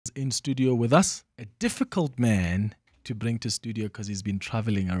in studio with us. A difficult man to bring to studio because he's been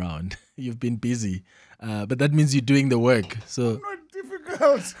traveling around. You've been busy, but that means you're doing the work. So I'm not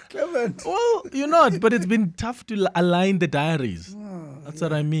difficult, Clement. well, you're not, but it's been tough to align the diaries. That's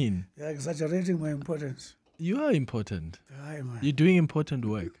what I mean. You're exaggerating my importance. You are important. Aye, man. You're doing important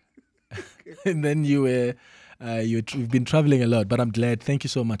work. And then you've been traveling a lot, but I'm glad. Thank you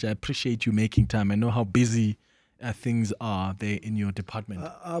so much. I appreciate you making time. I know how busy things are there in your department.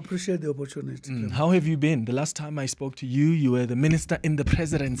 I appreciate the opportunity. How have you been? The last time I spoke to you, you were the minister in the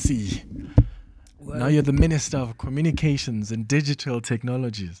presidency. Well, Now you're the Minister of Communications and Digital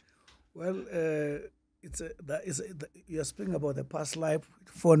Technologies. Well, you're speaking about the past life,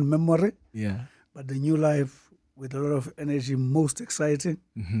 fond memory, Yeah. but the new life with a lot of energy, most exciting,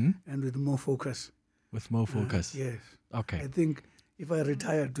 and with more focus. With more focus. Yes. Okay. I think if I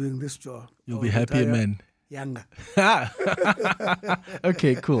retire doing this job, You'll I'll be happier, retire man. Younger.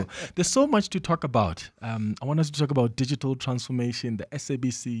 Okay, cool. There's so much to talk about. I want us to talk about digital transformation, the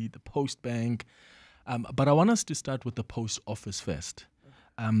SABC, the Postbank. But I want us to start with the post office first.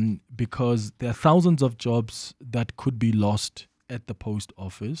 Because there are thousands of jobs that could be lost at the post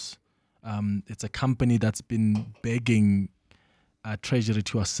office. It's a company that's been begging Treasury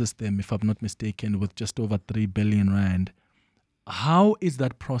to assist them, if I'm not mistaken, with just over 3 billion rand. How is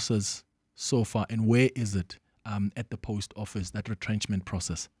that process so far, and where is it at the post office, that retrenchment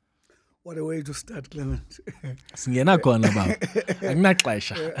process? What a way to start, Clement. I I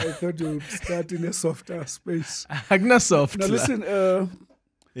thought you would start in a softer space. Now listen,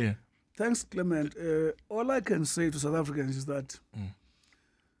 Yeah. thanks, Clement. All I can say to South Africans is that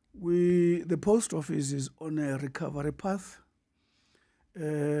the post office is on a recovery path,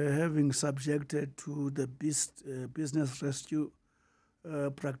 having subjected to the business rescue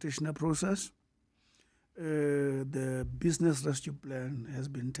practitioner process. The business rescue plan has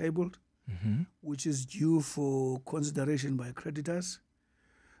been tabled, which is due for consideration by creditors.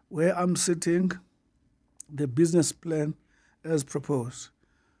 Where I'm sitting, the business plan as proposed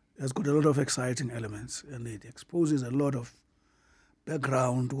has got a lot of exciting elements, and it exposes a lot of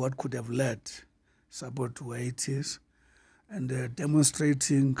background, what could have led Support to where it is, and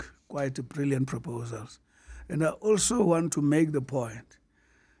demonstrating quite brilliant proposals. And I also want to make the point,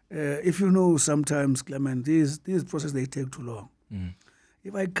 if you know sometimes, Clement, these processes, they take too long.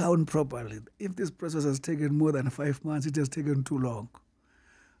 If I count properly, if this process has taken more than 5 months, it has taken too long.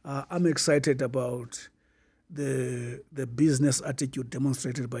 I'm excited about the business attitude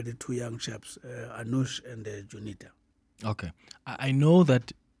demonstrated by the two young chaps, Anush and Junita. Okay. I know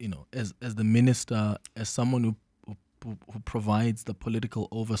that, as the minister, as someone who provides the political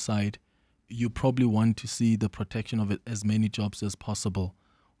oversight, you probably want to see the protection of as many jobs as possible.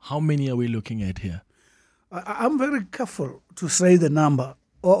 How many are we looking at here? I'm very careful to say the number.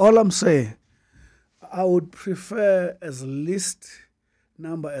 All I'm saying, I would prefer as least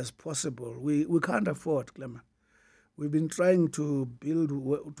number as possible. We can't afford, Clement. We've been trying to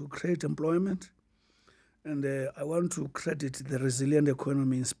create employment, and I want to credit the resilient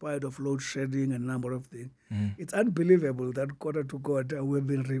economy in spite of load shedding and a number of things. It's unbelievable that quarter to quarter we've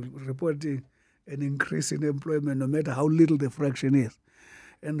been reporting an increase in employment, no matter how little the fraction is.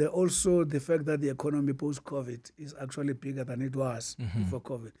 And also the fact that the economy post-COVID is actually bigger than it was before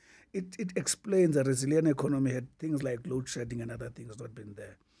COVID. It explains a resilient economy had things like load shedding and other things not been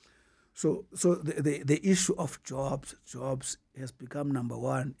there. So the issue of jobs has become number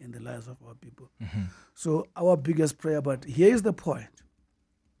one in the lives of our people. So our biggest prayer, but here is the point.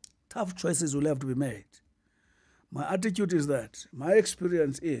 Tough choices will have to be made. My attitude is that, my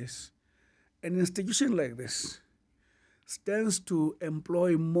experience is, an institution like this stands to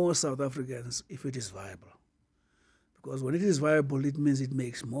employ more South Africans if it is viable. Because when it is viable, it means it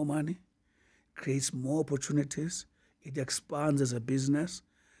makes more money, creates more opportunities, it expands as a business,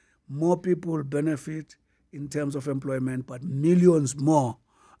 more people benefit in terms of employment, but millions more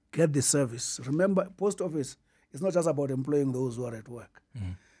get the service. Remember, post office is not just about employing those who are at work.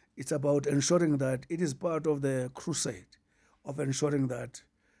 It's about ensuring that it is part of the crusade of ensuring that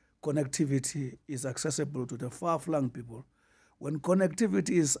connectivity is accessible to the far-flung people. When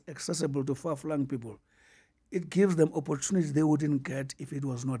connectivity is accessible to far-flung people, it gives them opportunities they wouldn't get if it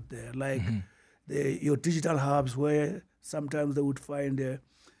was not there. Like your digital hubs, where sometimes they would find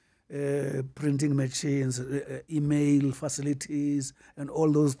printing machines, email facilities, and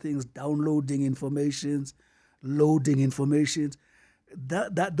all those things, downloading informations, loading informations.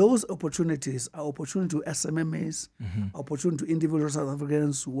 Those opportunities are opportunity to SMMEs, opportunity to individual South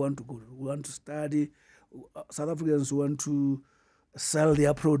Africans who want to go, who want to study, South Africans who want to sell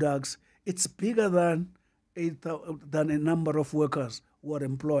their products. It's bigger than than a number of workers who are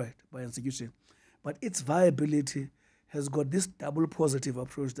employed by institution. But its viability has got this double positive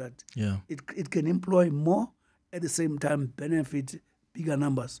approach that it can employ more, at the same time benefit bigger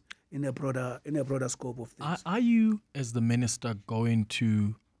numbers in a broader scope of things. Are you, as the minister, going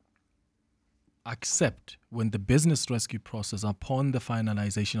to accept when the business rescue process, upon the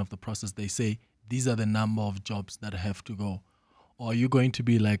finalization of the process, they say these are the number of jobs that have to go? Or are you going to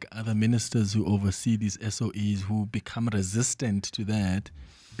be like other ministers who oversee these SOEs who become resistant to that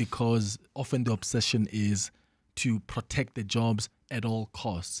because often the obsession is to protect the jobs at all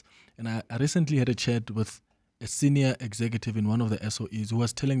costs? And I recently had a chat with a senior executive in one of the SOEs who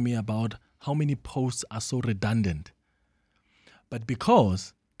was telling me about how many posts are so redundant. But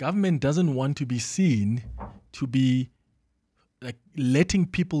because government doesn't want to be seen to be like letting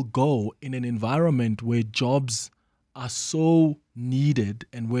people go in an environment where jobs are so needed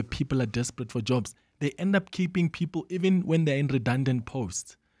and where people are desperate for jobs, they end up keeping people even when they're in redundant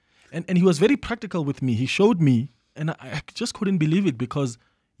posts. And he was very practical with me. He showed me, and I just couldn't believe it, because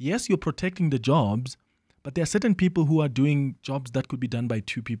yes, you're protecting the jobs, but there are certain people who are doing jobs that could be done by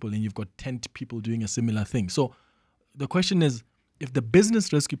 2 people, and you've got 10 people doing a similar thing. So the question is, if the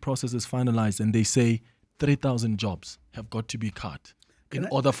business rescue process is finalized and they say 3,000 jobs have got to be cut in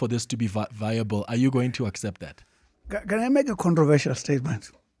order for this to be viable, are you going to accept that? Can I make a controversial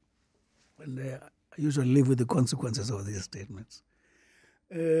statement? And I usually live with the consequences of these statements.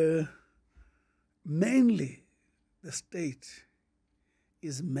 Mainly, the state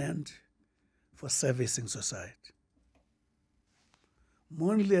is meant for servicing society.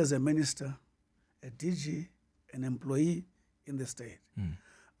 Mondli, as a minister, a DG, an employee in the state,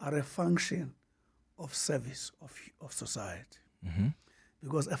 are a function of service of society. Mm-hmm.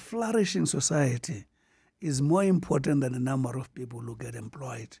 Because a flourishing society is more important than the number of people who get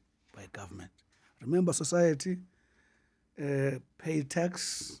employed by government. Remember, society pay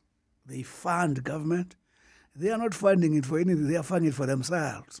tax, they fund government. They are not funding it for anything, they are funding it for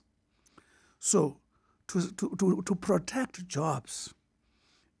themselves. So, to protect jobs,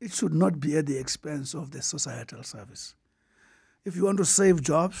 it should not be at the expense of the societal service. If you want to save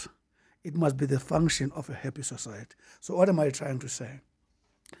jobs, it must be the function of a happy society. So what am I trying to say?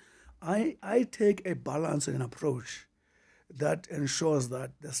 I take a balanced approach that ensures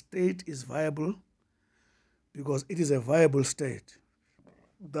that the state is viable, because it is a viable state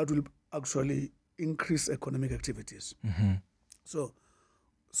that will actually increase economic activities. Mm-hmm. So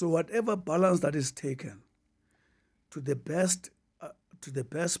whatever balance that is taken to the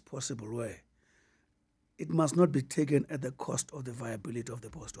best possible way, it must not be taken at the cost of the viability of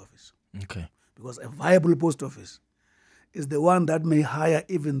the post office. Okay. Because a viable post office is the one that may hire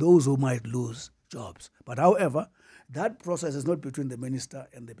even those who might lose jobs. But however, that process is not between the minister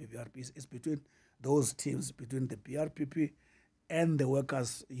and the PPRPs. It's between those teams, between the PRPP and the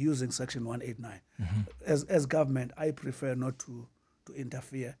workers using Section 189. Mm-hmm. As government, I prefer not to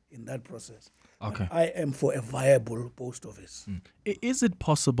interfere in that process. Okay. I am for a viable post office. Is it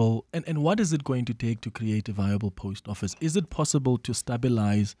possible, and what is it going to take to create a viable post office? Is it possible to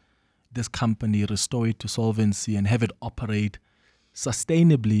stabilize this company, restore it to solvency, and have it operate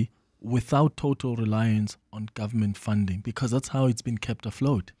sustainably without total reliance on government funding? Because that's how it's been kept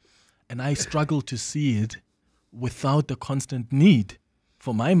afloat. And I struggle to see it without the constant need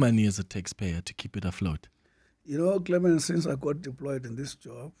for my money as a taxpayer to keep it afloat. You know, Clement, since I got deployed in this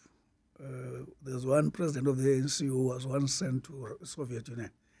job, there's one president of the ANC who was once sent to the Soviet Union.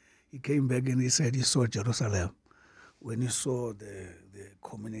 He came back and he said he saw Jerusalem when he saw the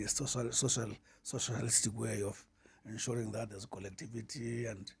communist, socialistic way of ensuring that there's collectivity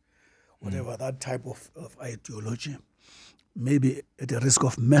and whatever, that type of ideology, maybe at the risk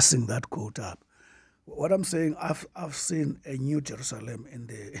of messing that quote up. What I'm saying, I've seen a new Jerusalem in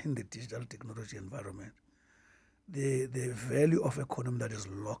the digital technology environment. The value of economy that is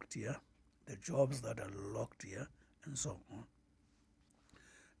locked here, the jobs that are locked here, and so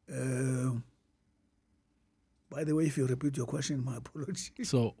on. By the way, if you repeat your question, my apologies.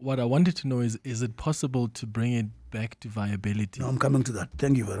 So what I wanted to know is it possible to bring it back to viability? No, I'm coming to that.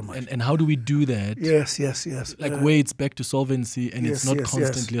 Thank you very much. And how do we do that? Yes. Like where it's back to solvency and it's not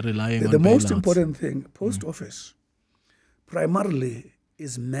constantly relying on the most bailouts. important thing, post office primarily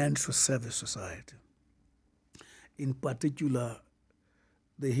is meant to service society. In particular,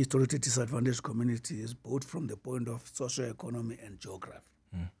 the historically disadvantaged communities, both from the point of socioeconomy and geography.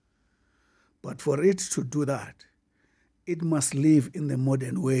 But for it to do that, it must live in the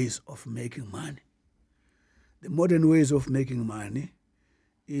modern ways of making money. The modern ways of making money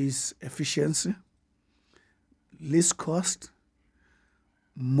is efficiency, least cost,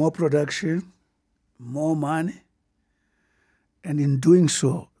 more production, more money, and in doing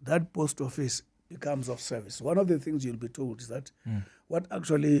so, that post office becomes of service. One of the things you'll be told is that what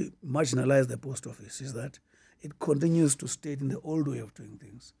actually marginalized the post office is that it continues to stay in the old way of doing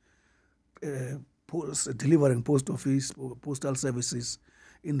things, delivering postal services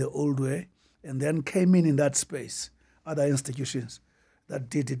in the old way, and then came in that space, other institutions that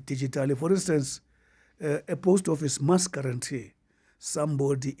did it digitally. For instance, a post office must guarantee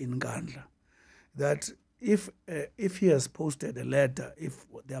somebody in Gandla that if he has posted a letter, if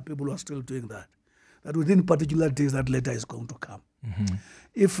there are people who are still doing that within particular days that letter is going to come. Mm-hmm.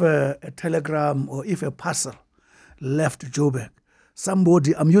 If a telegram or if a parcel left Joburg,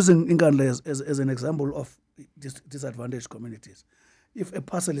 somebody, I'm using Ngandla as an example of disadvantaged communities. If a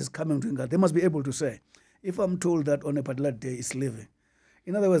parcel is coming to Ngandla, they must be able to say, if I'm told that on a particular day it's leaving.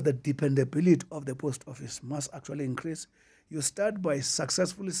 In other words, the dependability of the post office must actually increase. You start by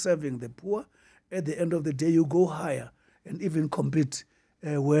successfully serving the poor. At the end of the day, you go higher and even compete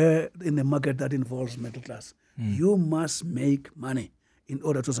where in a market that involves middle class. You must make money in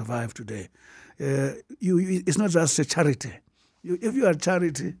order to survive today. It's not just a charity. If you are a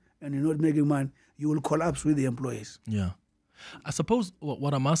charity and you're not making money, you will collapse with the employees. Yeah. I suppose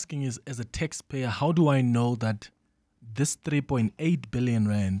what I'm asking is, as a taxpayer, how do I know that this 3.8 billion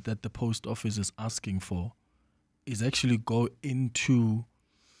rand that the post office is asking for is actually go into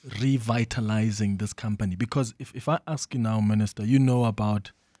revitalizing this company? Because if I ask you now, Minister, you know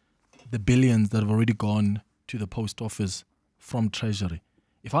about the billions that have already gone to the post office from Treasury.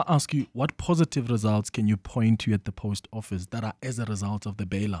 If I ask you, what positive results can you point to at the post office that are as a result of the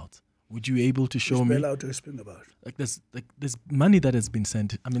bailout? Would you be able to show me? Bailout are you speaking about? There's money that has been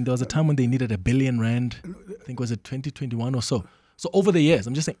sent. I mean, there was a time when they needed 1 billion rand. I think was it 2021 or so. So over the years,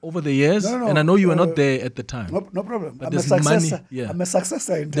 I'm just saying over the years, and I know you were not there at the time. No problem. But there's money. Yeah. I'm a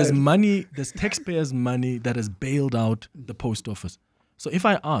successor in There's time. money. There's taxpayers' money that has bailed out the post office. So if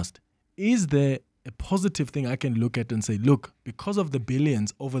I asked, is there a positive thing I can look at and say, look, because of the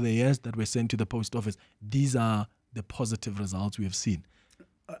billions over the years that were sent to the post office, these are the positive results we have seen?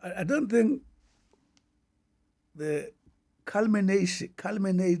 I don't think the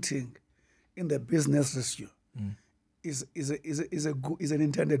culminating in the business ratio is an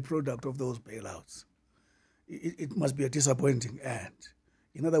intended product of those bailouts. It must be a disappointing end.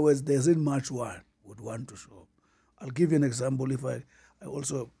 In other words, there isn't much one would want to show. I'll give you an example if I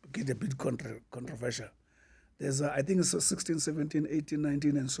also get a bit controversial. There's, I think it's 16, 17, 18,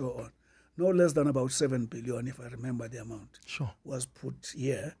 19, and so on. No less than about 7 billion, if I remember the amount, was put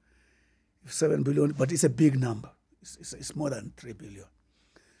here. 7 billion, but it's a big number. It's more than 3 billion.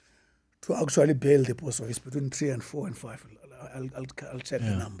 To actually bail the post office between 3 and 4 and 5, I'll check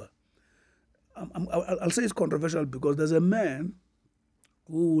the number. I'll say it's controversial because there's a man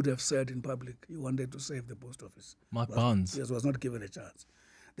who would have said in public he wanted to save the post office. Mark Barnes. Yes, was not given a chance.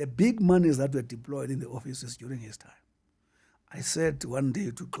 The big monies that were deployed in the offices during his time. I said one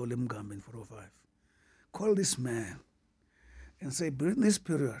day to Clement Manyathela in 405, call this man and say, during this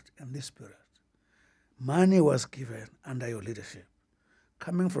period and this period, money was given under your leadership,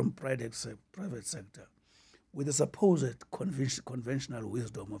 coming from private sector, with the supposed conventional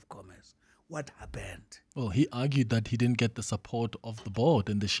wisdom of commerce. What happened? Well, he argued that he didn't get the support of the board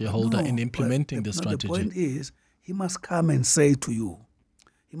and the shareholder in implementing the strategy. The point is, he must come and say to you,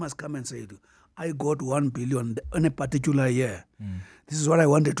 I got 1 billion in a particular year. This is what I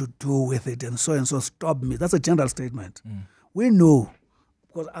wanted to do with it, and so stop me. That's a general statement. We know,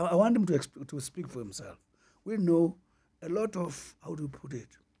 because I want him to speak for himself. We know a lot of, how do you put it?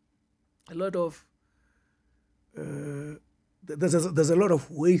 A lot of, there's a lot of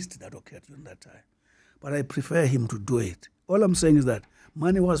waste that occurred during that time. But I prefer him to do it. All I'm saying is that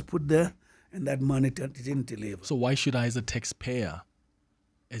money was put there, and that money didn't deliver. So why should I, as a taxpayer,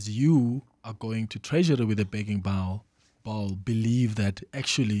 as you are going to Treasury with a begging bowl, believe that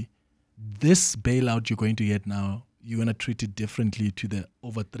actually this bailout you're going to get now, you're going to treat it differently to the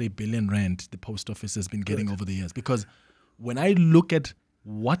over 3 billion rand the post office has been getting over the years? Because when I look at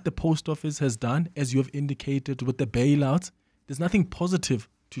what the post office has done, as you have indicated with the bailouts, there's nothing positive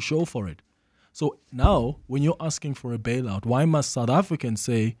to show for it. So now, when you're asking for a bailout, why must South Africans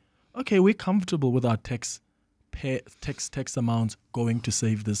say, okay, we're comfortable with our tax amounts going to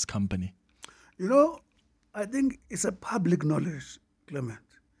save this company? You know, I think it's a public knowledge, Clement,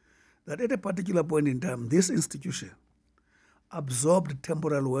 that at a particular point in time, this institution absorbed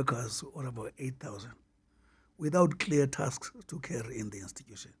temporal workers, or about 8,000, without clear tasks to carry in the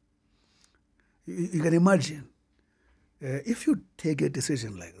institution. You can imagine, if you take a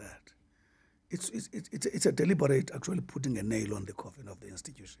decision like that, it's a deliberate, actually putting a nail on the coffin of the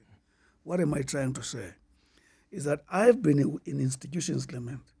institution. What am I trying to say? Is that I've been in institutions,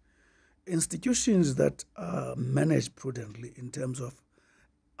 Clement, institutions that are managed prudently in terms of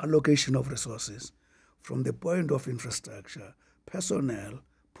allocation of resources from the point of infrastructure, personnel,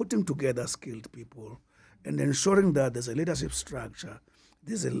 putting together skilled people, and ensuring that there's a leadership structure,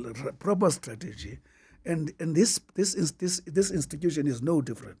 there's a proper strategy, and this institution is no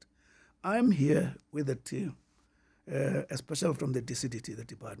different. I'm here with a team, especially from the DCDT, the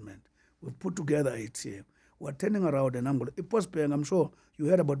department. We've put together a team. We're turning around and I'm going to... Postbank, I'm sure you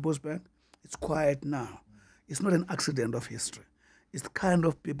heard about Postbank. It's quiet now. It's not an accident of history. It's the kind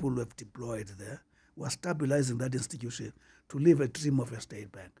of people who have deployed there. We're stabilizing that institution to live a dream of a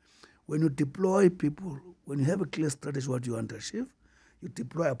state bank. When you deploy people, when you have a clear strategy what you want to achieve, you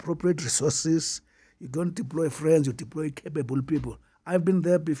deploy appropriate resources. You don't deploy friends, you deploy capable people. I've been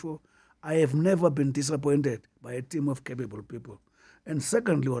there before. I have never been disappointed by a team of capable people. And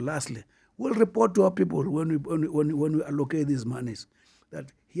secondly, or lastly, we'll report to our people when we allocate these monies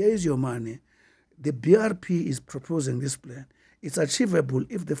that here is your money. The BRP is proposing this plan. It's achievable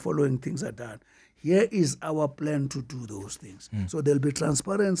if the following things are done. Here is our plan to do those things. So there'll be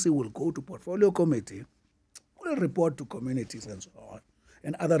transparency. We'll go to portfolio committee. We'll report to communities and so on,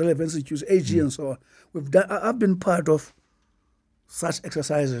 and other relevant institutions, AG and so on. I've been part of such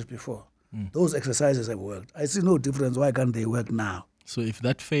exercises before. Those exercises have worked. I see no difference. Why can't they work now? So if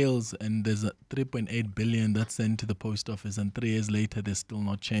that fails and there's a 3.8 billion that's sent to the post office and 3 years later there's still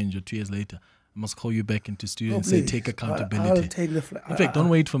not change, or 2 years later, I must call you back into studio and say take accountability. I'll take the In fact, don't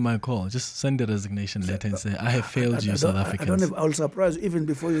wait for my call. Just send a resignation letter and say, I have failed you, South Africans. I'll surprise you even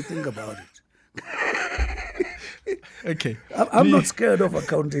before you think about it. Okay. I'm not scared of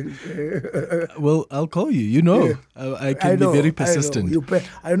accounting. Well, I'll call you. You know, I can be very persistent.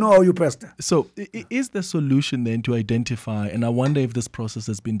 I know how you pester. So is the solution then to identify, and I wonder if this process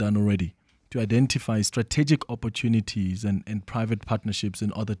has been done already, to identify strategic opportunities and private partnerships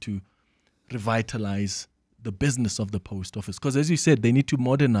in order to revitalize the business of the post office? Because as you said, they need to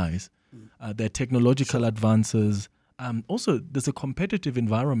modernize their technological advances. Also, there's a competitive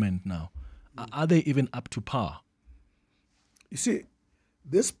environment now. Are they even up to par? You see,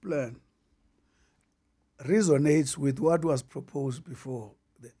 this plan resonates with what was proposed before.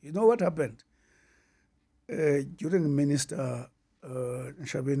 You know what happened? During Minister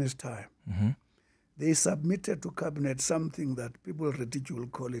Nshabeni's time, they submitted to Cabinet something that people ridicule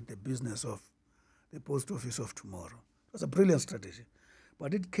call it the business of the post office of tomorrow. It was a brilliant strategy.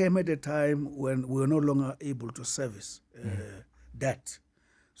 But it came at a time when we were no longer able to service debt.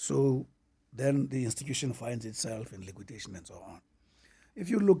 So then the institution finds itself in liquidation and so on. If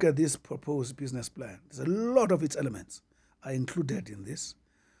you look at this proposed business plan, there's a lot of its elements are included in this.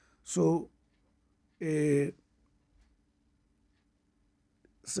 So,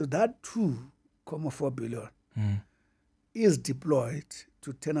 so that 2.4 billion is deployed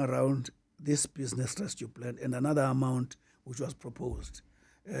to turn around this business rescue plan and another amount which was proposed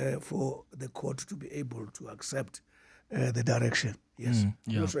for the court to be able to accept the direction. Yes.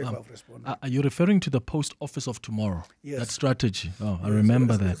 Yeah. I'm not sure if I've responded. Are you referring to the post office of tomorrow? Yes. That strategy? Oh, I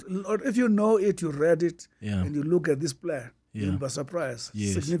remember that. Or if you know it, you read it, Yeah. and you look at this plan, Yeah. you'll be surprised.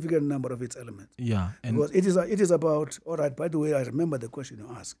 Yes. Significant number of its elements. Yeah. And Because it is about, all right, by the way, I remember the question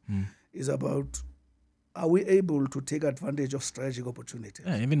you asked, is about, are we able to take advantage of strategic opportunities?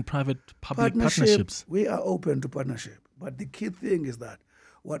 yeah, even private-public partnerships. We are open to partnership. But the key thing is that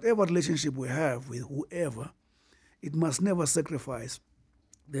whatever relationship we have with whoever, it must never sacrifice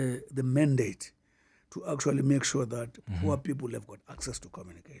the mandate to actually make sure that poor people have got access to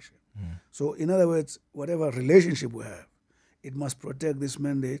communication. So in other words, whatever relationship we have, it must protect this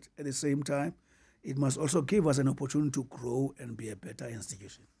mandate. At the same time, it must also give us an opportunity to grow and be a better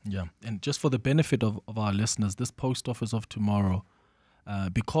institution. Yeah, and just for the benefit of our listeners, this post office of tomorrow,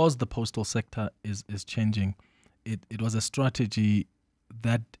 because the postal sector is changing, it was a strategy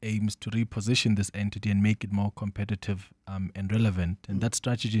that aims to reposition this entity and make it more competitive and relevant. And that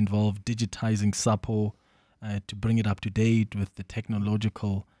strategy involved digitizing SAPO to bring it up to date with the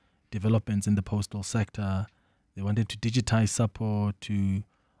technological developments in the postal sector. They wanted to digitize SAPO to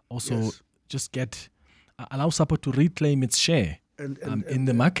also just allow SAPO to reclaim its share in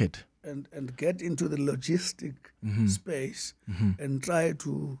the market. And get into the logistic space and try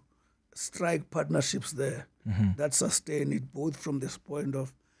to strike partnerships there that sustain it both from this point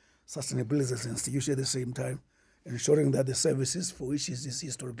of sustainability as an institution at the same time, ensuring that the services for which it is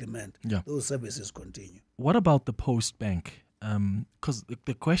historically meant, those services continue. What about the Postbank? Because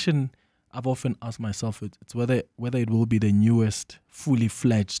the question I've often asked myself, it's whether it will be the newest fully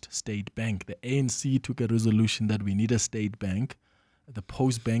fledged state bank. The ANC took a resolution that we need a state bank. The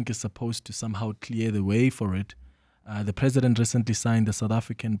Postbank is supposed to somehow clear the way for it. The president recently signed the South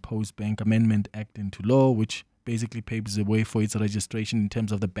African Postbank Amendment Act into law, which basically paves the way for its registration in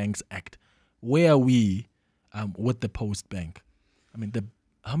terms of the Banks Act. Where are we with the Postbank? I mean,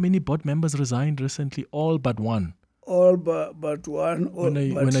 how many board members resigned recently? All but one. All but one. When are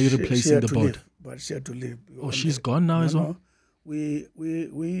you replacing the board? But she had to leave. Oh, she's gone now as well? We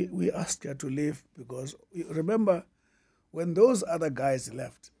asked her to leave because, remember, when those other guys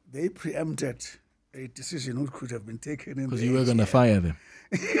left, they preempted a decision which could have been taken in the Because you were going to fire them.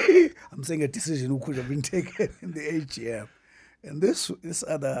 I'm saying a decision which could have been taken in the AGM. And this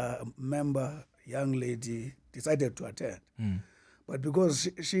other member, young lady, decided to attend. But because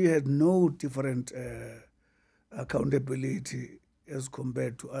she had no different accountability as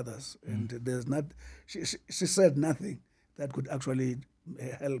compared to others, and there's not, she said nothing that could actually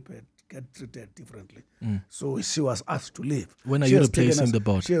help her get treated differently. So she was asked to leave. When are you replacing the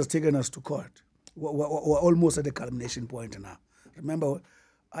board? She has taken us to court. We're almost at the culmination point now. Remember,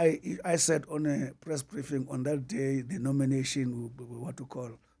 I said on a press briefing on that day, the nomination,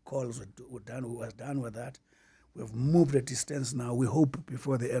 calls were done. We was done with that. We've moved a distance now. We hope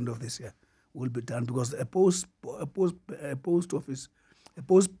before the end of this year will be done, because a post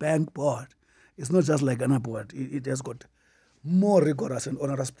bank board is not just like an board. It has got more rigorous and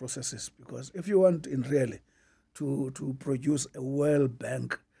onerous processes, because if you want in really to produce a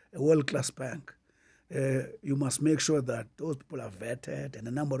world-class bank, you must make sure that those people are vetted and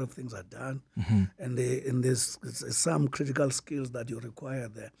a number of things are done, and there's some critical skills that you require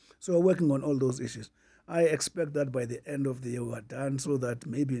there. So we're working on all those issues. I expect that by the end of the year we are done, so that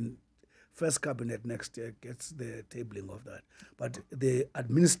maybe in first cabinet next year gets the tabling of that. But the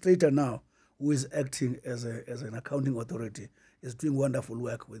administrator now, who is acting as an accounting authority, is doing wonderful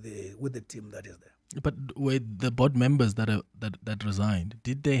work with the team that is there. But with the board members that resigned,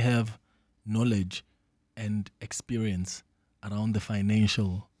 did they have knowledge and experience around the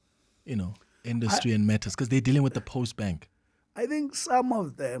financial, industry and matters? Because they're dealing with the Postbank. I think some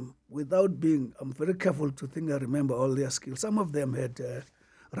of them, I'm very careful to think I remember all their skills. Some of them had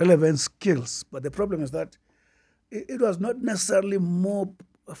relevant skills, but the problem is that it was not necessarily more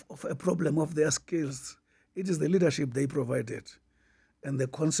of a problem of their skills. It is the leadership they provided and the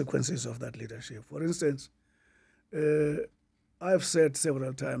consequences of that leadership. For instance, I've said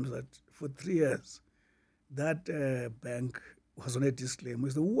several times that for 3 years, that bank was on a disclaimer.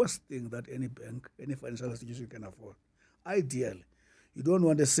 It's the worst thing that any bank, any financial institution can afford. Ideally, you don't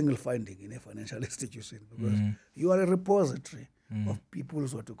want a single finding in a financial institution, because you are a repository of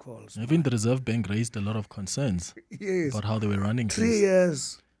people's what to call. Even the Reserve Bank raised a lot of concerns about how they were running 3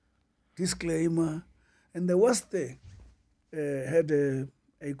 years, disclaimer. And the worst thing, had a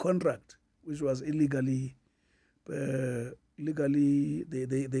contract which was illegally, they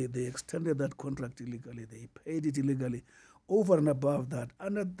extended that contract illegally. They paid it illegally. Over and above that,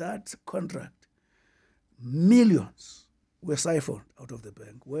 under that contract, millions were siphoned out of the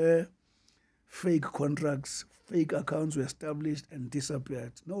bank, where fake contracts, fake accounts were established and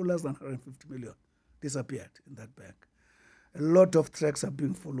disappeared. No less than 150 million disappeared in that bank. A lot of tracks are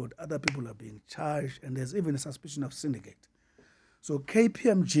being followed. Other people are being charged, and there's even a suspicion of syndicate. So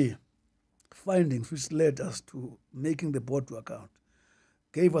KPMG findings, which led us to making the board to account,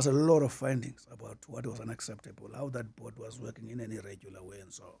 gave us a lot of findings about what was unacceptable, how that board was working in an irregular way,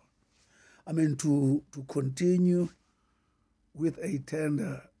 and so on. I mean, to continue with a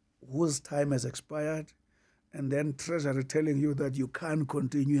tender whose time has expired, and then Treasury telling you that you can't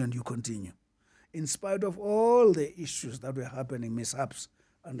continue, and you continue, in spite of all the issues that were happening, mishaps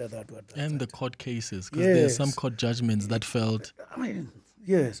under that. And the court cases, because there's some court judgments that felt...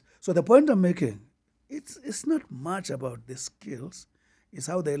 Yes. So the point I'm making, it's not much about the skills, it's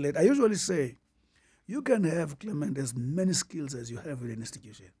how they led. I usually say, you can have, Clement, as many skills as you have in an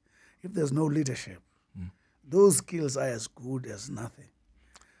institution. If there's no leadership, those skills are as good as nothing.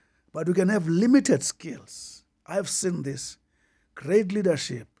 But you can have limited skills. I've seen this. Great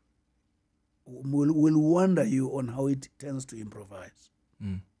leadership will wonder you on how it tends to improvise.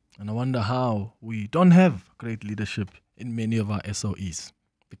 And I wonder how we don't have great leadership in many of our SOEs,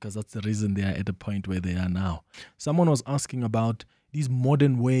 because that's the reason they are at the point where they are now. Someone was asking about these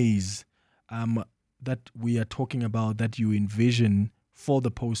modern ways that we are talking about, that you envision for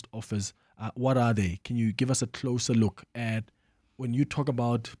the post office. What are they? Can you give us a closer look at when you talk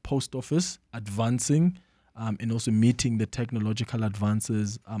about post office advancing and also meeting the technological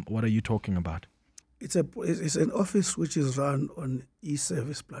advances? What are you talking about? It's an office which is run on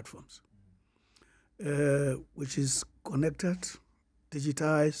e-service platforms, which is connected,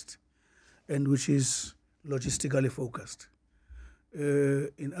 digitized, and which is logistically focused.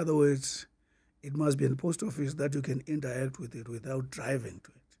 In other words, it must be a post office that you can interact with it without driving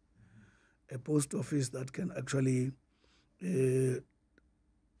to it. A post office that can actually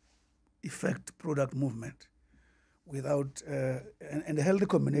effect product movement without, and a healthy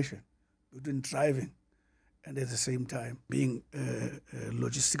combination between driving and at the same time being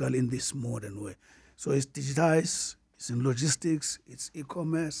logistical in this modern way. So it's digitized, it's in logistics, it's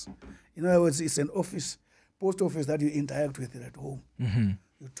e-commerce. In other words, it's an office, post office that you interact with it at home.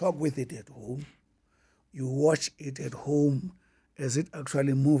 You talk with it at home. You watch it at home as it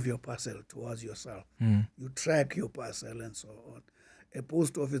actually moves your parcel towards yourself. You track your parcel and so on. A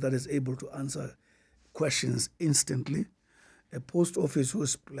post office that is able to answer questions instantly. A post office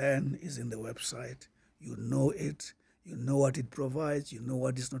whose plan is in the website. You know it. You know what it provides. You know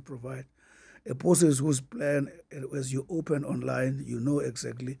what does not provide. A post office whose plan, as you open online, you know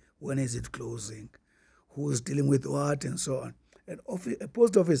exactly when is it closing, who's dealing with what, and so on. A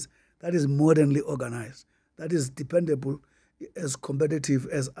post office that is modernly organized, that is dependable, as competitive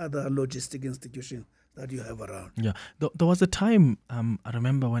as other logistic institutions that you have around. Yeah, there was a time, I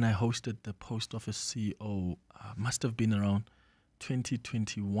remember when I hosted the post office CEO, must have been around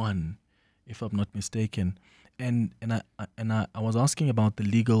 2021, if I'm not mistaken. And I was asking about the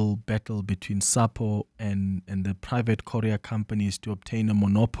legal battle between SAPO and the private courier companies to obtain a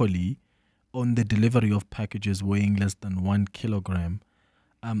monopoly on the delivery of packages weighing less than 1 kilogram.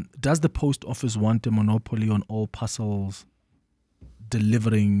 Does the post office want a monopoly on all parcels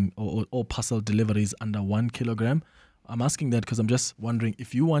delivering or all parcel deliveries under 1 kilogram? I'm asking that because I'm just wondering,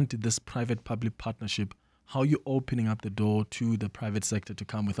 if you wanted this private-public partnership, how are you opening up the door to the private sector to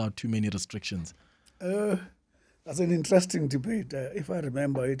come without too many restrictions? That's an interesting debate. If I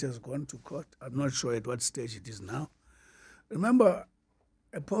remember, it has gone to court. I'm not sure at what stage it is now. Remember,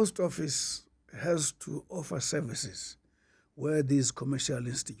 a post office has to offer services where these commercial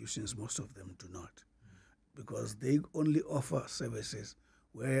institutions, most of them, do not, because they only offer services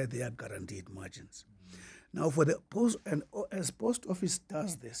where they are guaranteed margins. Now, for the post, and as post office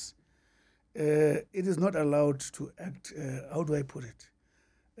does this, it is not allowed to act. How do I put it?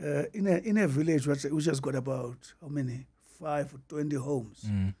 In a village which has got about how many 5 or 20 homes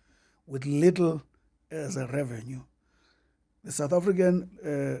with little as a revenue, the South African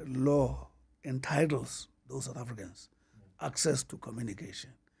law entitles those South Africans access to communication.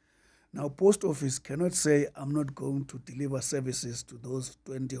 Now, post office cannot say, I'm not going to deliver services to those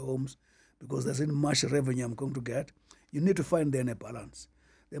 20 homes because there isn't much revenue I'm going to get. You need to find then a balance.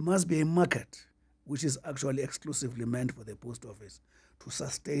 There must be a market which is actually exclusively meant for the post office to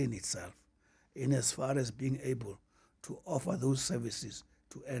sustain itself in as far as being able to offer those services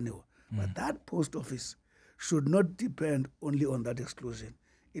to anyone. But that post office should not depend only on that exclusion.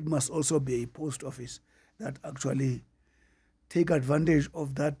 It must also be a post office that actually take advantage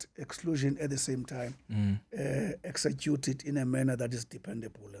of that exclusion at the same time, execute it in a manner that is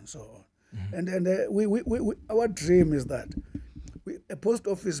dependable and so on. And our dream is that a post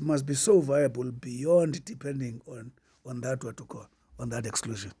office must be so viable beyond depending on that, what to call, on that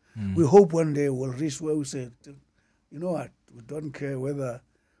exclusion. We hope one day we'll reach where we say, you know what, we don't care whether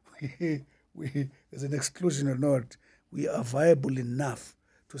there's an exclusion or not. We are viable enough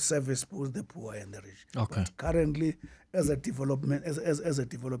to service both the poor and the rich. Okay. But currently, as a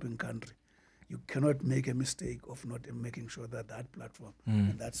developing country, you cannot make a mistake of not making sure that that platform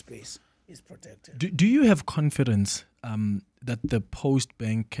and that space is protected. Do you have confidence that the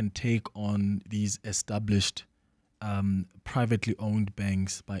Postbank can take on these established privately owned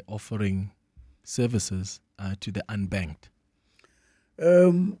banks by offering services to the unbanked?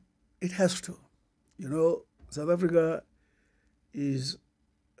 It has to. You know, South Africa is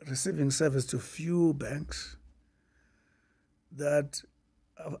receiving service to few banks that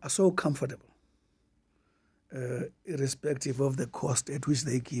are so comfortable, irrespective of the cost at which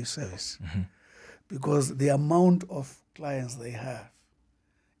they give service. Because the amount of clients they have,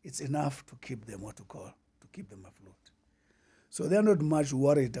 it's enough to keep them afloat. So they're not much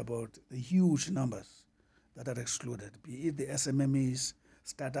worried about the huge numbers that are excluded, be it the SMMEs,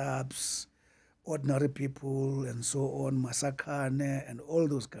 startups, ordinary people, and so on, Masakane, and all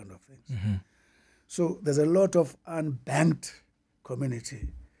those kind of things. So there's a lot of unbanked community,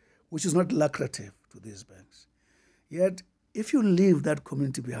 which is not lucrative to these banks. Yet, if you leave that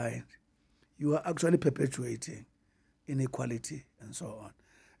community behind, you are actually perpetuating inequality and so on.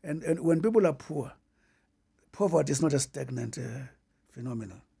 And when people are poor, poverty is not a stagnant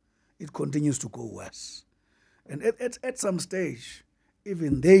phenomenon. It continues to go worse. And at some stage,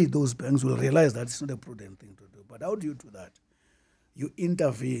 even those banks will realize that it's not a prudent thing to do. But how do you do that? You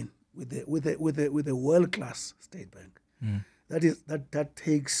intervene with a world-class state bank. that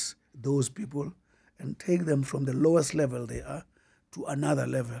takes those people and take them from the lowest level they are to another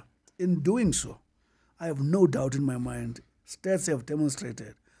level. In doing so, I have no doubt in my mind, stats have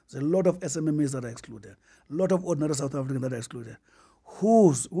demonstrated there's a lot of SMMEs that are excluded, a lot of ordinary South Africans that are excluded,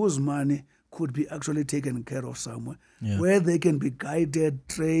 whose money could be actually taken care of somewhere, where they can be guided,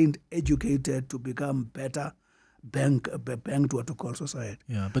 trained, educated to become better bank to what to call society.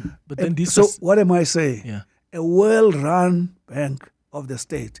 Yeah, but then this. So what am I saying? Yeah. A well-run bank of the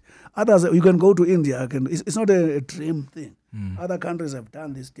state. Others, you can go to India. It's not a dream thing. Other countries have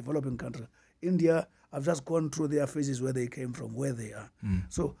done this, developing countries. India, I've just gone through their phases where they came from, where they are.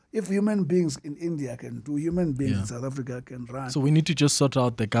 So if human beings in India can do, human beings in South Africa can run. So we need to just sort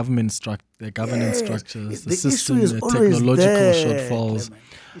out the governance structures, the system, issue is the always technological there, shortfalls. Clement.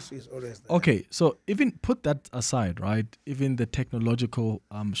 The issue is always there. Okay, so even put that aside, right? Even the technological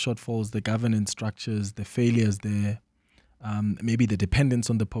shortfalls, the governance structures, the failures there, maybe the dependence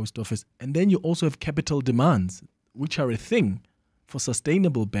on the post office, and then you also have capital demands, which are a thing for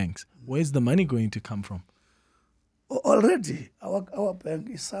sustainable banks. Where's the money going to come from? Already, our bank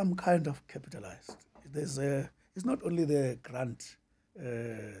is some kind of capitalized. It's not only the grant,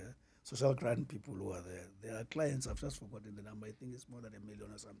 social grant people who are there. There are clients, I've just forgotten the number. I think it's more than 1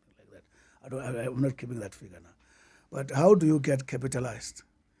 million or something like that. I'm not keeping that figure now. But how do you get capitalized?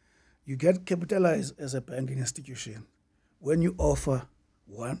 You get capitalized as a banking institution when you offer,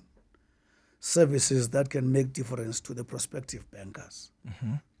 one, services that can make difference to the prospective bankers.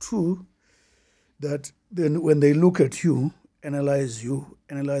 Two, that then when they look at you, analyze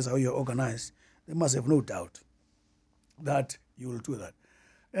how you're organized, they must have no doubt that you will do that.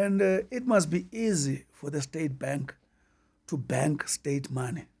 And it must be easy for the state bank to bank state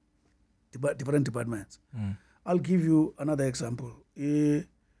money, different departments. I'll give you another example.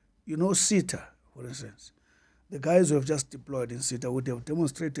 CETA, for instance. The guys who have just deployed in CETA would have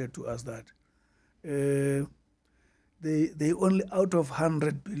demonstrated to us that they only, out of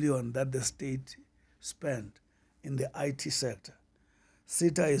 100 billion that the state spent in the IT sector,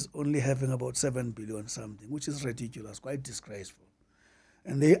 CETA is only having about 7 billion something, which is ridiculous, quite disgraceful.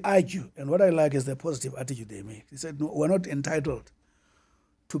 And they argue, and what I like is the positive attitude they make. They said, no, we're not entitled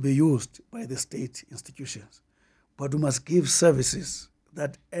to be used by the state institutions, but we must give services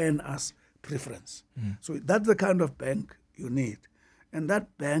that earn us preference. So that's the kind of bank you need. And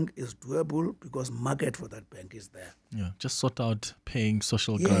that bank is doable because market for that bank is there. Yeah, just sort out paying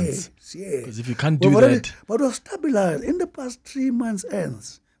social grants. Yes. Because if you can't do that... But we've stabilized. In the past 3 months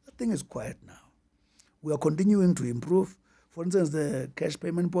ends, the thing is quiet now. We are continuing to improve. For instance, the cash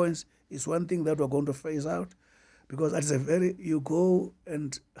payment points is one thing that we're going to phase out, because that's you go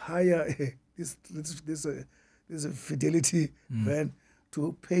and hire this fidelity van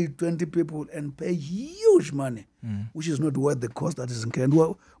to pay 20 people and pay huge money, which is not worth the cost that is incurred.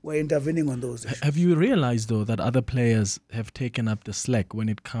 We're intervening on those issues. Have you realized, though, that other players have taken up the slack when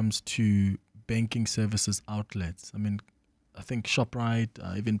it comes to banking services outlets? I mean, I think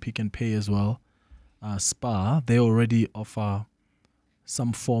ShopRite, even Pick and Pay as well, Spar, they already offer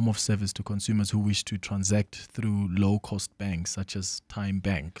some form of service to consumers who wish to transact through low-cost banks such as Time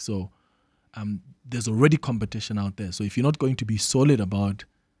Bank. So there's already competition out there. So if you're not going to be solid about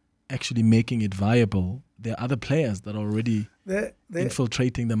actually making it viable, there are other players that are already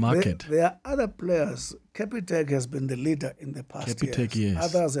infiltrating the market. There are other players. Capitec has been the leader in the past years.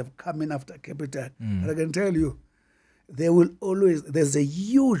 Yes. Others have come in after Capitec. But I can tell you, there's a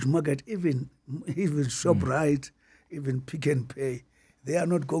huge market, even ShopRite, even Pick and Pay. They are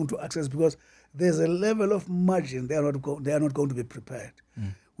not going to access because there's a level of margin they are not going to be prepared.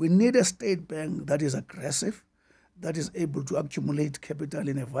 We need a state bank that is aggressive, that is able to accumulate capital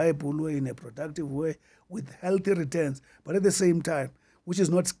in a viable way, in a productive way, with healthy returns, but at the same time, which is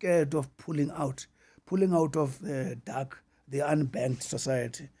not scared of pulling out of the unbanked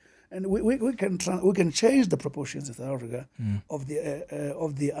society. And we can change the proportions in South Africa of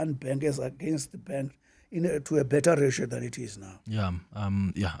the unbanked as against the bank to a better ratio than it is now. Yeah. I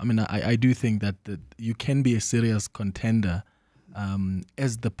mean, I do think that you can be a serious contender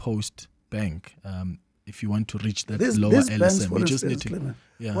as the post bank if you want to reach that lower LSM. Banks, you just need to.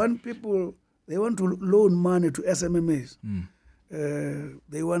 When people they want to loan money to SMMEs,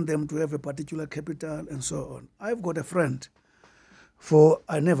 they want them to have a particular capital and so on. I've got a friend.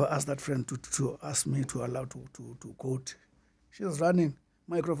 I never asked that friend to ask me to allow to quote. She was running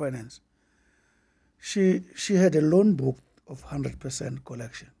microfinance. She had a loan book of 100%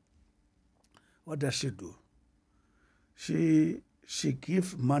 collection. What does she do? She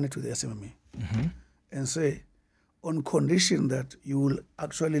gives money to the SMME and say, on condition that you will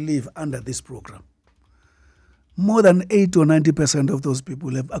actually live under this program, more than 80 or 90% of those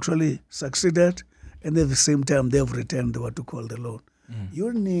people have actually succeeded, and at the same time, they have returned what to call the loan.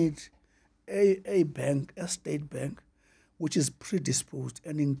 You need a bank, a state bank, which is predisposed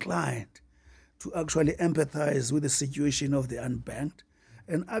and inclined to actually empathize with the situation of the unbanked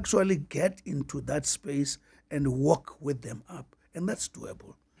and actually get into that space and work with them up. And that's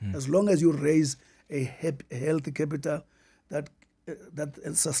doable. As long as you raise a healthy capital that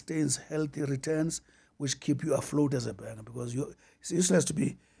sustains healthy returns, which keep you afloat as a bank, because it's useless to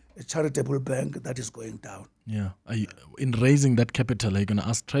be a charitable bank that is going down. Yeah. In raising that capital, are you going to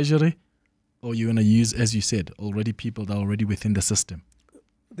ask Treasury, or are you going to use, as you said, already people that are already within the system?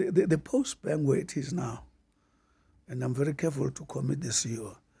 The Postbank where it is now, and I'm very careful to commit the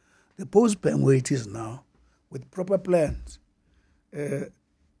CEO, the Postbank where it is now, with proper plans,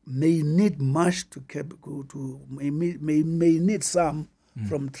 may need much may need some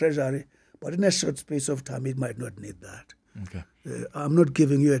from Treasury, but in a short space of time, it might not need that. Okay. I'm not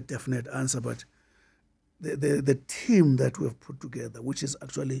giving you a definite answer, but the team that we've put together, which is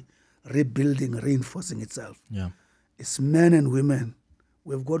actually rebuilding, reinforcing itself, it's men and women.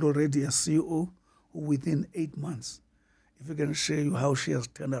 We've got already a CEO who within 8 months, if we can show you how she has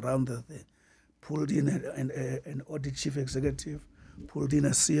turned around the thing, pulled in an audit chief executive, pulled in a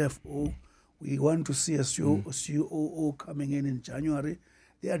CFO. We want to see a COO coming in January.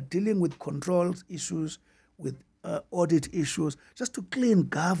 They are dealing with controls issues, with audit issues, just to clean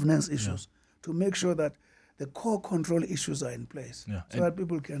governance issues, to make sure that the core control issues are in place, so that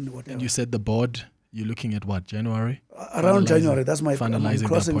people can do whatever. And you said the board, you're looking at what, January? Around January, that's my finalizing I'm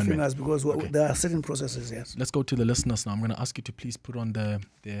crossing the fingers, because there are certain processes, yes. Let's go to the listeners now. I'm going to ask you to please put on the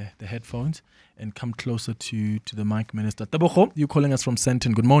headphones and come closer to the mic, Minister. Tebogo, you're calling us from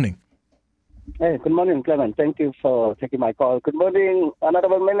Sandton. Good morning. Hey, good morning, Clement. Thank you for taking my call. Good morning,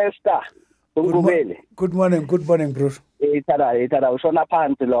 Honorable Minister. Good morning, Bruce. I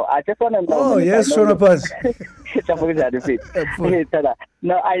just want to know. Oh, yes, Shona Pants.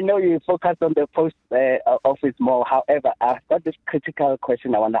 No, I know you focus on the post office more. However, I've got this critical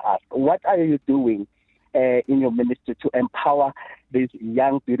question I want to ask. What are you doing in your ministry to empower these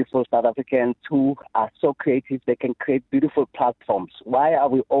young, beautiful South Africans who are so creative? They can create beautiful platforms. Why are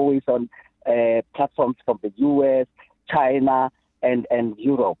we always on platforms from the US, China, and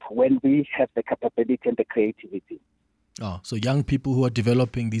Europe when we have the capability and the creativity? Oh, so young people who are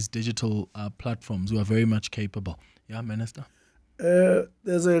developing these digital platforms who are very much capable. Yeah, Minister?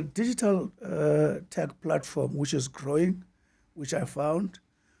 There's a digital tech platform which is growing, which I found.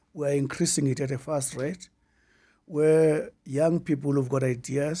 We're increasing it at a fast rate, where young people who've got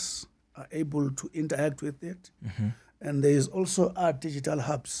ideas are able to interact with it. And there is also our digital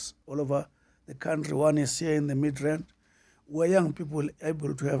hubs all over the country. One is here in the Midrand, where young people are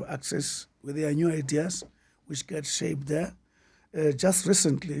able to have access with their new ideas, which get shaped there. Just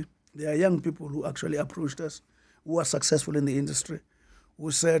recently, there are young people who actually approached us, who are successful in the industry,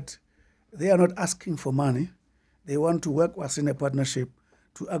 who said they are not asking for money. They want to work with us in a partnership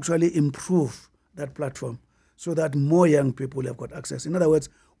to actually improve that platform so that more young people have got access. In other words,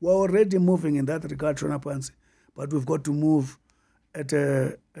 we're already moving in that regard, Shona Pants, but we've got to move at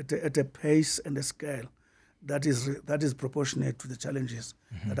a pace and a scale that is proportionate to the challenges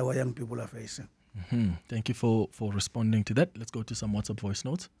that our young people are facing. Thank you for responding to that. Let's go to some WhatsApp voice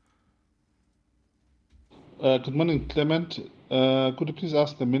notes. Good morning, Clement. Could you please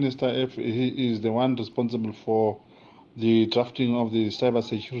ask the Minister if he is the one responsible for the drafting of the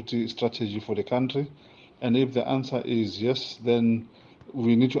cybersecurity strategy for the country? And if the answer is yes, then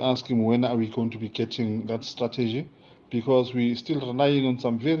we need to ask him, when are we going to be getting that strategy? Because we're still relying on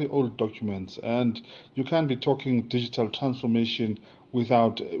some very old documents, and you can't be talking digital transformation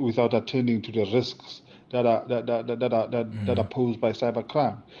without attending to the risks that are posed by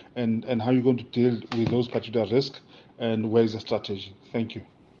cybercrime, and how you're going to deal with those particular risks, and where is the strategy? Thank you.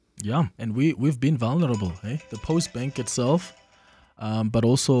 Yeah, and we've been vulnerable, eh? The Postbank itself, but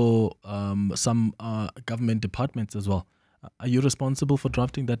also some government departments as well. Are you responsible for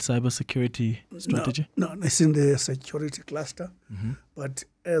drafting that cybersecurity strategy? No, it's in the security cluster. But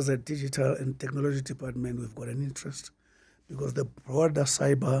as a digital and technology department, we've got an interest, because the broader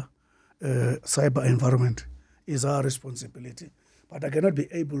cyber environment is our responsibility. But I cannot be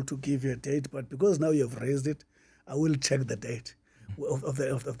able to give you a date. But because now you have raised it, I will check the date of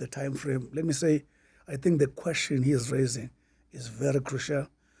the time frame. Let me say, I think the question he is raising is very crucial.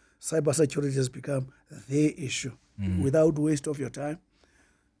 Cybersecurity has become the issue. Without waste of your time.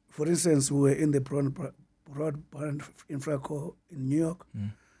 For instance, we were in the broadband infraco in New York,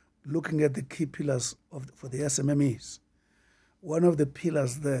 looking at the key pillars for the SMMEs. One of the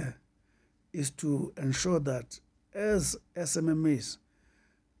pillars there is to ensure that as SMMEs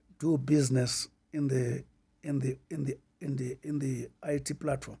do business in the IT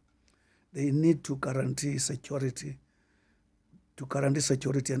platform, they need to guarantee security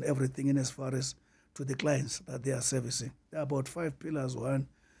and everything in as far as to the clients that they are servicing. There are about 5 pillars. One,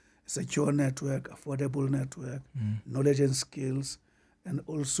 secure network, affordable network, knowledge and skills, and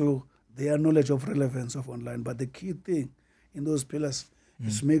also their knowledge of relevance of online. But the key thing in those pillars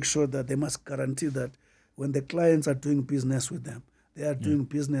is make sure that they must guarantee that when the clients are doing business with them, they are doing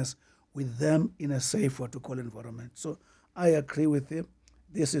business with them in a safe, what to call, environment. So I agree with him.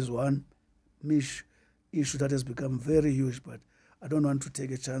 This is one niche issue that has become very huge, but I don't want to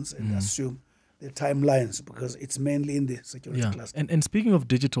take a chance and assume the timelines because it's mainly in the security cluster. And speaking of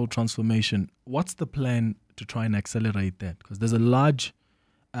digital transformation, what's the plan to try and accelerate that? Because there's a large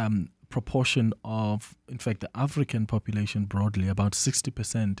proportion of, in fact, the African population broadly, about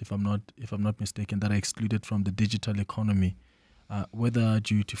 60%, if I'm not mistaken, that are excluded from the digital economy, whether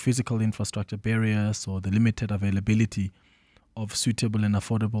due to physical infrastructure barriers or the limited availability of suitable and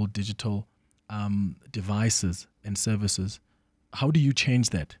affordable digital devices and services. How do you change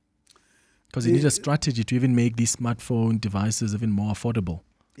that? Because you need a strategy to even make these smartphone devices even more affordable.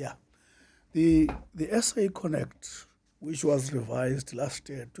 Yeah. The SA Connect, which was revised last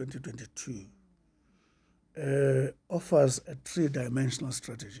year, 2022, offers a 3-dimensional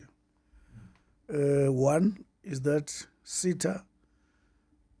strategy. One is that SITA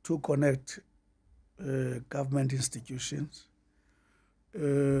to connect government institutions,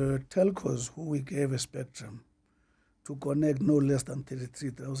 telcos who we gave a spectrum to connect no less than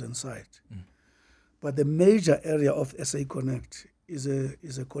 33,000 sites. But the major area of SA Connect is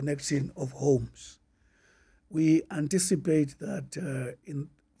a connection of homes. We anticipate that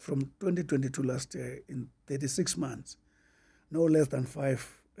from 2022 last year, in 36 months, no less than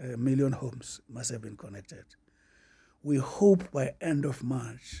 5 million homes must have been connected. We hope by end of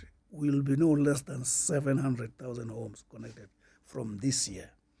March, we'll be no less than 700,000 homes connected from this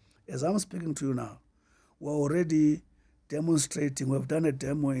year. As I'm speaking to you now, we're already demonstrating. We've done a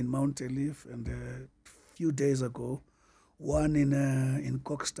demo in Mount Elif and a few days ago, one in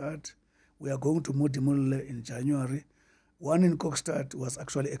Kokstad. We are going to Mudimule in January. One in Kokstad was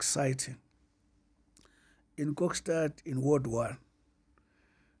actually exciting. In Kokstad, in Ward 1,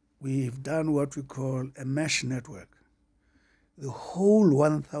 we've done what we call a mesh network. The whole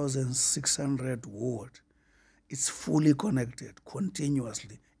 1,600 ward is fully connected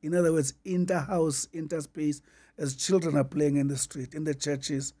continuously. In other words, inter-house, interspace, as children are playing in the street, in the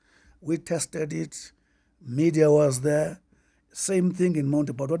churches. We tested it. Media was there. Same thing in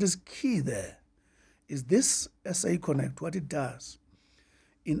Monte. But what is key there is this SA Connect, what it does,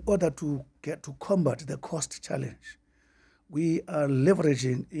 in order to get to combat the cost challenge, we are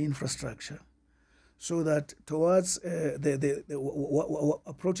leveraging infrastructure so that towards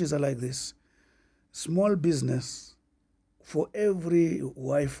approaches are like this. Small business, for every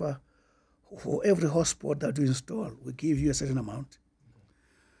Wi-Fi, for every hotspot that you install, we give you a certain amount.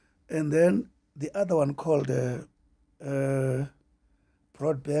 And then the other one called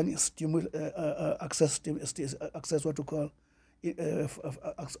broadband access, what to call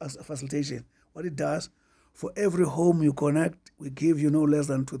facilitation. What it does, for every home you connect, we give you no less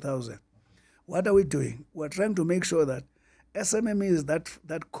than 2,000. What are we doing? We're trying to make sure that SMMEs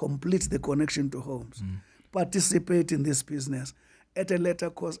that complete the connection to homes participate in this business at a later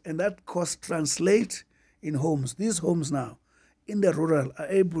cost, and that cost translate in homes. These homes now in the rural are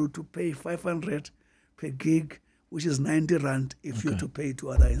able to pay 500 per gig, which is 90 rand if you're to pay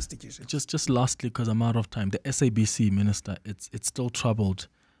to other institutions. Just lastly, because I'm out of time, the SABC, Minister, it's still troubled.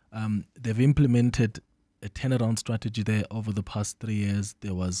 They've implemented a turnaround strategy there over the past 3 years.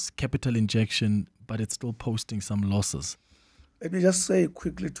 There was capital injection, but it's still posting some losses. Let me just say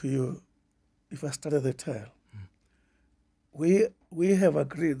quickly to you, if I started the tale, we have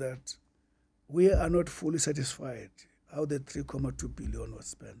agreed that we are not fully satisfied how the 3.2 billion was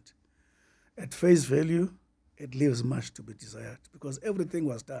spent. At face value, it leaves much to be desired because everything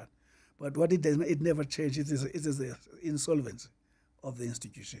was done. But what it does, it never changed. It is the insolvency of the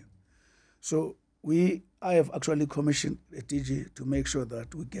institution. So I have actually commissioned a DG to make sure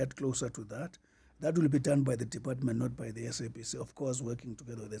that we get closer to that. That will be done by the department, not by the SABC, of course, working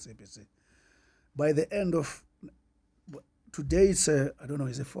together with the SABC. By the end of today, it's I don't know,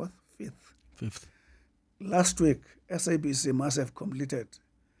 is it fifth? Last week, SABC must have completed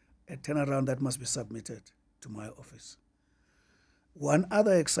a turnaround that must be submitted to my office. One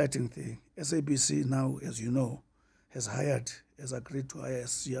other exciting thing, SABC now, as you know, has agreed to hire a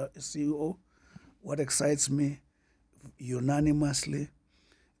CEO. What excites me unanimously,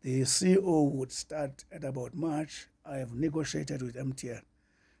 The CEO would start at about March. I have negotiated with MTN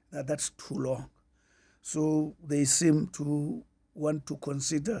that that's too long. So they seem to want to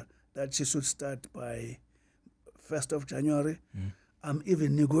consider that she should start by 1st of January. I'm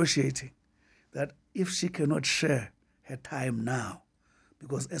even negotiating that if she cannot share her time now,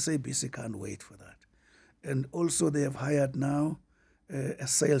 because SABC can't wait for that. And also they have hired now a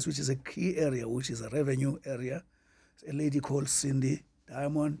sales, which is a key area, which is a revenue area. A lady called Cindy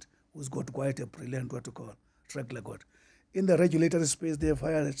Diamond, who's got quite a brilliant, track record. In the regulatory space, they have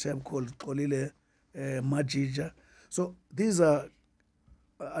hired a chap called Kolile Majija. So these are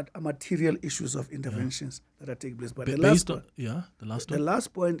material issues of interventions that are taking place. But the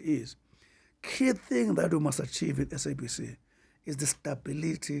last point is, key thing that we must achieve in SABC is the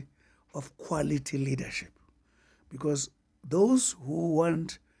stability of quality leadership. Because those who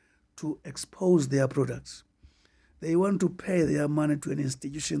want to expose their products, they want to pay their money to an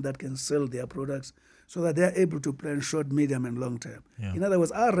institution that can sell their products so that they're able to plan short, medium, and long term. Yeah. In other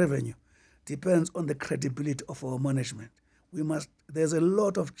words, our revenue depends on the credibility of our management. There's a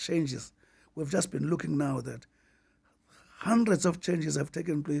lot of changes. We've just been looking now that hundreds of changes have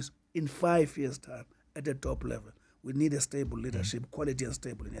taken place in 5 years' time at the top level. We need a stable leadership, quality and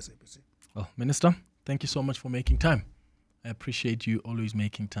stable in SABC. Well, Minister, thank you so much for making time. I appreciate you always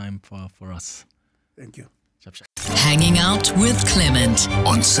making time for us. Thank you. Hanging out with Clement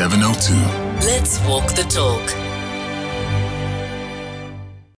on 702. Let's walk the talk.